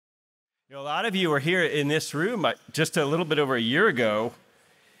A lot of you were here in this room just a little bit over a year ago,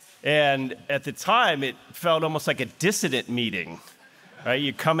 and at the time, it felt almost like a dissident meeting, right?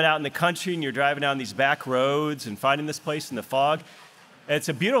 You're coming out in the country, and you're driving down these back roads and finding this place in the fog. It's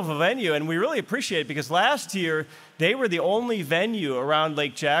a beautiful venue, and we really appreciate it because last year, they were the only venue around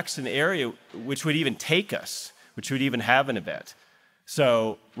Lake Jackson area which would even take us, which would even have an event.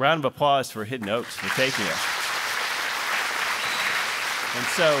 So, round of applause for Hidden Oaks for taking us.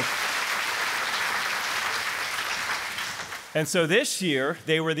 And so this year,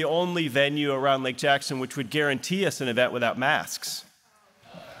 they were the only venue around Lake Jackson which would guarantee us an event without masks.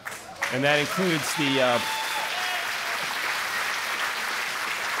 And that includes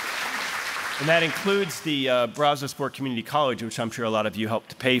the Brazosport Community College, which I'm sure a lot of you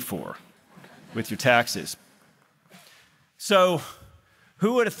helped to pay for with your taxes. So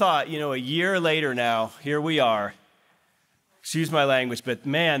who would have thought, a year later now, here we are. Excuse my language, but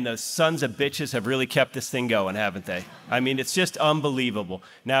man, those sons of bitches have really kept this thing going, haven't they? I mean, it's just unbelievable.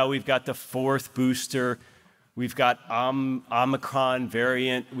 Now we've got the fourth booster. We've got Omicron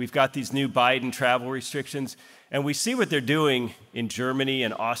variant. We've got these new Biden travel restrictions. And we see what they're doing in Germany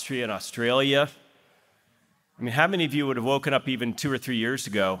and Austria and Australia. I mean, how many of you would have woken up even 2 or 3 years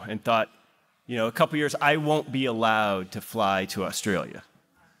ago and thought, a couple years, I won't be allowed to fly to Australia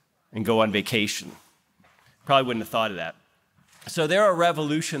and go on vacation? Probably wouldn't have thought of that. So there are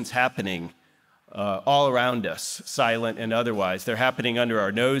revolutions happening all around us, silent and otherwise. They're happening under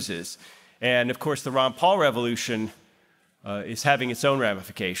our noses. And of course, the Ron Paul revolution is having its own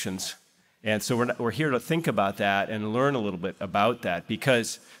ramifications. And so we're here to think about that and learn a little bit about that,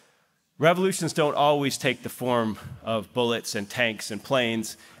 because revolutions don't always take the form of bullets and tanks and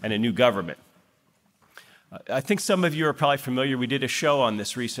planes and a new government. I think some of you are probably familiar. We did a show on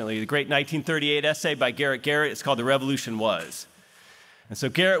this recently, the great 1938 essay by Garrett Garrett. It's called The Revolution Was. And so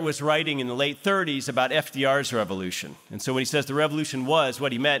Garrett was writing in the late 30s about FDR's revolution. And so when he says the revolution was,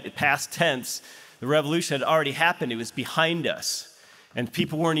 what he meant, past tense, the revolution had already happened. It was behind us. And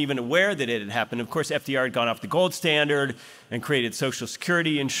people weren't even aware that it had happened. Of course, FDR had gone off the gold standard and created Social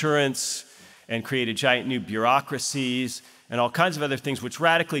Security insurance and created giant new bureaucracies and all kinds of other things which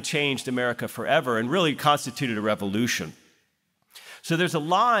radically changed America forever and really constituted a revolution. So there's a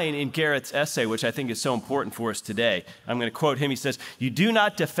line in Garrett's essay which I think is so important for us today. I'm going to quote him. He says, "You do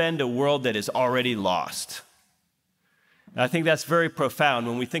not defend a world that is already lost." And I think that's very profound.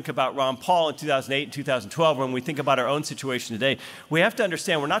 When we think about Ron Paul in 2008 and 2012, when we think about our own situation today, we have to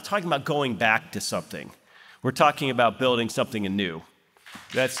understand we're not talking about going back to something. We're talking about building something anew.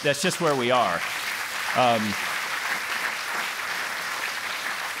 That's just where we are.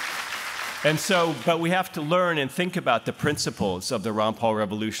 But we have to learn and think about the principles of the Ron Paul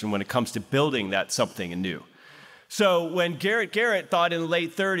revolution when it comes to building that something anew. So when Garrett thought in the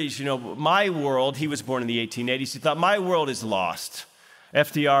late 30s, my world, he was born in the 1880s, he thought, my world is lost.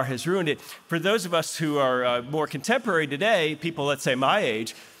 FDR has ruined it. For those of us who are more contemporary today, people, let's say my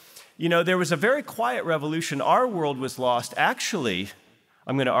age, there was a very quiet revolution. Our world was lost, actually,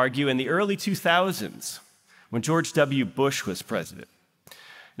 I'm going to argue, in the early 2000s, when George W. Bush was president.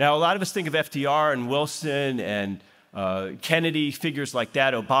 Now, a lot of us think of FDR and Wilson and Kennedy, figures like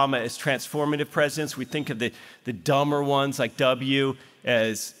that, Obama as transformative presidents. We think of the dumber ones like W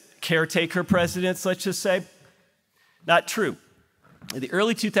as caretaker presidents, let's just say. Not true. The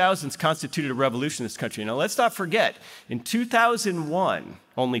early 2000s constituted a revolution in this country. Now, let's not forget, in 2001,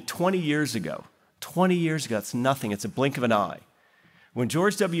 only 20 years ago, that's nothing, it's a blink of an eye. When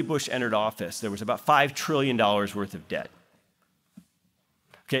George W. Bush entered office, there was about $5 trillion worth of debt.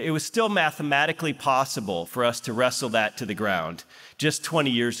 Okay, it was still mathematically possible for us to wrestle that to the ground just 20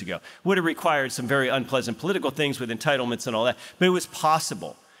 years ago. Would have required some very unpleasant political things with entitlements and all that, but it was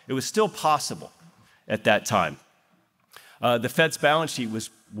possible. It was still possible at that time. The Fed's balance sheet was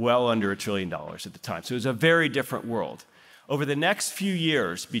well under $1 trillion at the time, so it was a very different world. Over the next few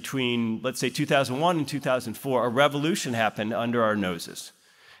years, between, let's say, 2001 and 2004, a revolution happened under our noses.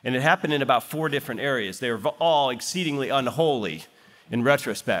 And it happened in about 4 different areas. They were all exceedingly unholy in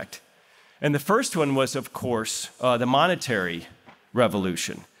retrospect. And the first one was, of course, the monetary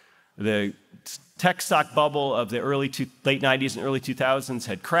revolution. The tech stock bubble of the late 90s and early 2000s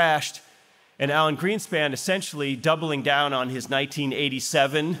had crashed, and Alan Greenspan, essentially doubling down on his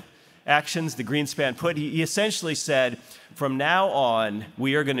 1987 actions, the Greenspan put, he essentially said, from now on,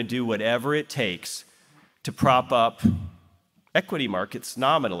 we are going to do whatever it takes to prop up equity markets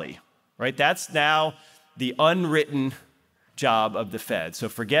nominally, right? That's now the unwritten job of the Fed. So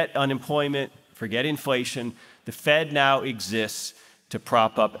forget unemployment, forget inflation. The Fed now exists to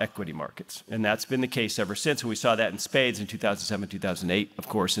prop up equity markets. And that's been the case ever since. And we saw that in spades in 2007, 2008, of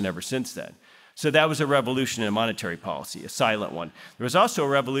course, and ever since then. So that was a revolution in monetary policy, a silent one. There was also a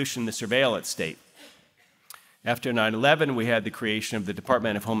revolution in the surveillance state. After 9/11, we had the creation of the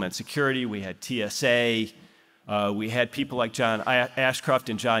Department of Homeland Security. We had TSA. We had people like John Ashcroft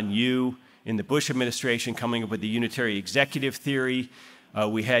and John Yoo in the Bush administration coming up with the unitary executive theory.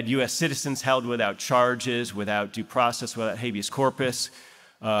 We had U.S. citizens held without charges, without due process, without habeas corpus.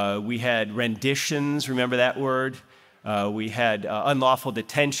 We had renditions, remember that word? We had unlawful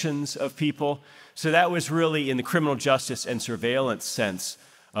detentions of people. So that was really, in the criminal justice and surveillance sense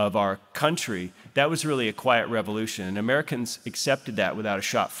of our country, that was really a quiet revolution. And Americans accepted that without a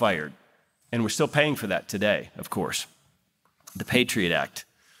shot fired. And we're still paying for that today, of course. The Patriot Act,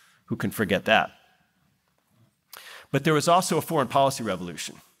 who can forget that? But there was also a foreign policy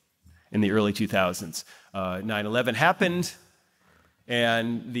revolution in the early 2000s. 9/11 happened,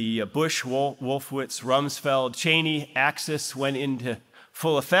 and the Bush, Wolfowitz, Rumsfeld, Cheney axis went into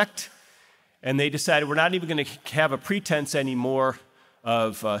full effect, and they decided we're not even going to have a pretense anymore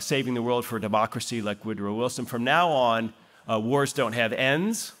of saving the world for democracy like Woodrow Wilson. From now on, wars don't have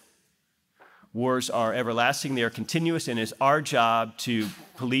ends. Wars are everlasting, they are continuous, and it's our job to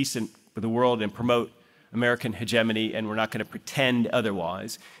police the world and promote American hegemony, and we're not going to pretend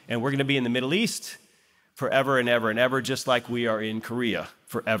otherwise. And we're going to be in the Middle East forever and ever and ever, just like we are in Korea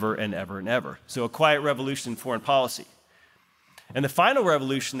forever and ever and ever. So a quiet revolution in foreign policy. And the final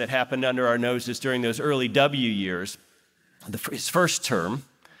revolution that happened under our noses during those early W years, his first term,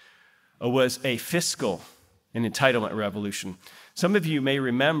 was a fiscal and entitlement revolution. Some of you may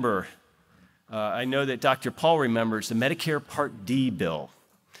remember, I know that Dr. Paul remembers, the Medicare Part D bill,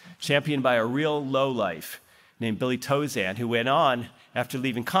 championed by a real lowlife named Billy Tozan, who went on, after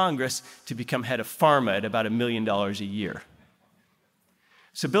leaving Congress, to become head of pharma at about $1 million a year.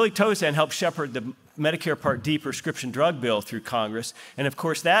 So Billy Tozan helped shepherd the Medicare Part D prescription drug bill through Congress, and of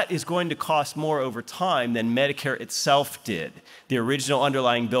course that is going to cost more over time than Medicare itself did, the original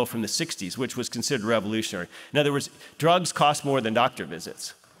underlying bill from the 60s, which was considered revolutionary. In other words, drugs cost more than doctor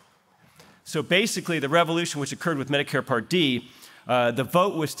visits. So basically the revolution which occurred with Medicare Part D, the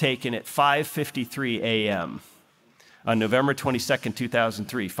vote was taken at 5:53 a.m. on November 22nd,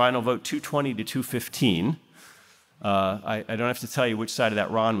 2003. Final vote 220 to 215. I don't have to tell you which side of that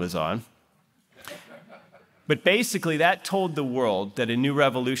Ron was on. But basically, that told the world that a new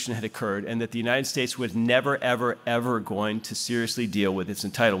revolution had occurred and that the United States was never, ever, ever going to seriously deal with its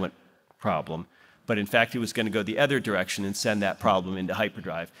entitlement problem. But in fact, it was going to go the other direction and send that problem into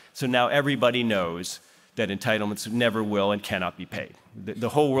hyperdrive. So now everybody knows that entitlements never will and cannot be paid. The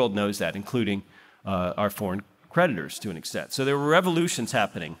whole world knows that, including our foreign creditors to an extent. So there were revolutions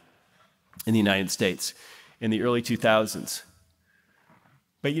happening in the United States in the early 2000s.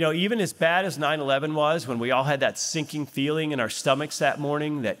 But even as bad as 9/11 was, when we all had that sinking feeling in our stomachs that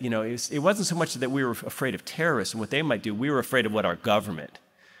morning, that it wasn't so much that we were afraid of terrorists and what they might do, we were afraid of what our government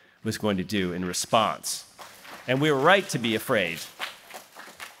was going to do in response. And we were right to be afraid.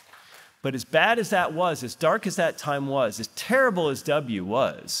 But as bad as that was, as dark as that time was, as terrible as W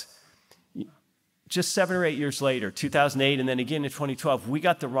was, just 7 or 8 years later, 2008 and then again in 2012, we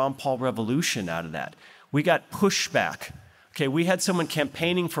got the Ron Paul revolution out of that. We got pushback. Okay, we had someone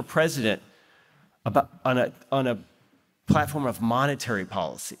campaigning for president on a platform of monetary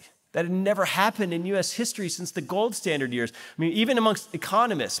policy. That had never happened in U.S. history since the gold standard years. I mean, even amongst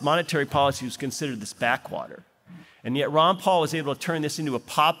economists, monetary policy was considered this backwater. And yet Ron Paul was able to turn this into a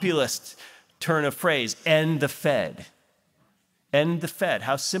populist turn of phrase, end the Fed. End the Fed.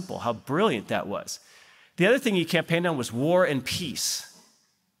 How simple, how brilliant that was. The other thing he campaigned on was war and peace.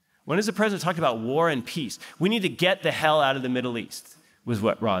 When has the president talked about war and peace? We need to get the hell out of the Middle East, was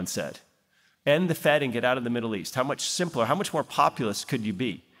what Ron said. End the Fed and get out of the Middle East. How much simpler, how much more populist could you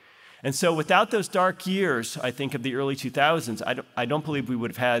be? And so without those dark years, I think, of the early 2000s, I don't believe we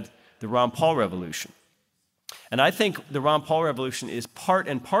would have had the Ron Paul revolution. And I think the Ron Paul revolution is part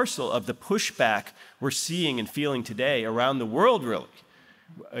and parcel of the pushback we're seeing and feeling today around the world, really.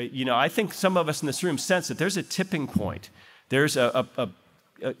 I think some of us in this room sense that there's a tipping point. There's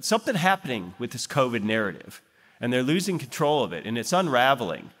something happening with this COVID narrative, and they're losing control of it, and it's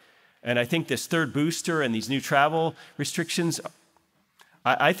unraveling. And I think this third booster and these new travel restrictions,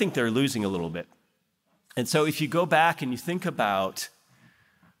 I think they're losing a little bit. And so if you go back and you think about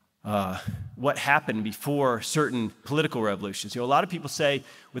what happened before certain political revolutions, a lot of people say,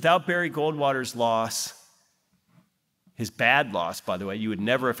 without Barry Goldwater's loss, his bad loss, by the way, you would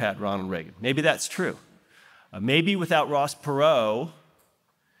never have had Ronald Reagan. Maybe that's true. Maybe without Ross Perot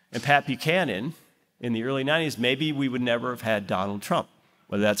and Pat Buchanan in the early 90s, maybe we would never have had Donald Trump,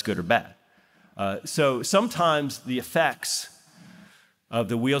 whether that's good or bad. So sometimes the effects of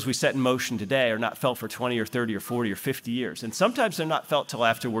the wheels we set in motion today are not felt for 20 or 30 or 40 or 50 years. And sometimes they're not felt till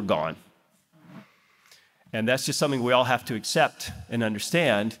after we're gone. And that's just something we all have to accept and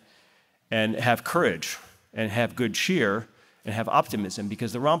understand and have courage and have good cheer and have optimism,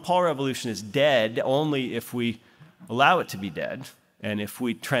 because the Ron Paul revolution is dead only if we allow it to be dead. And if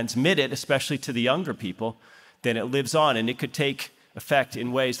we transmit it, especially to the younger people, then it lives on, and it could take effect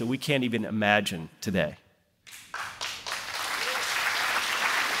in ways that we can't even imagine today.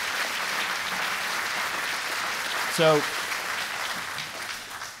 So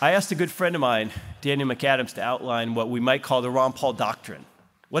I asked a good friend of mine, Daniel McAdams, to outline what we might call the Ron Paul doctrine.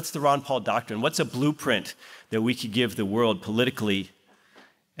 What's the Ron Paul doctrine? What's a blueprint that we could give the world politically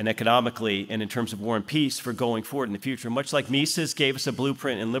and economically and in terms of war and peace for going forward in the future? Much like Mises gave us a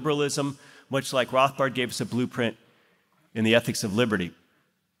blueprint in liberalism, much like Rothbard gave us a blueprint in the ethics of liberty.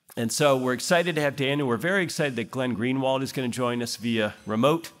 And so we're excited to have Daniel. We're very excited that Glenn Greenwald is going to join us via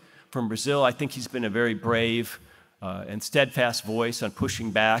remote from Brazil. I think he's been a very brave and steadfast voice on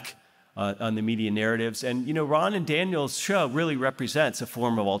pushing back on the media narratives. And, you know, Ron and Daniel's show really represents a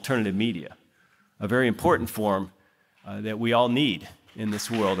form of alternative media, a very important form that we all need in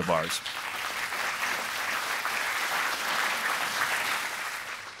this world of ours.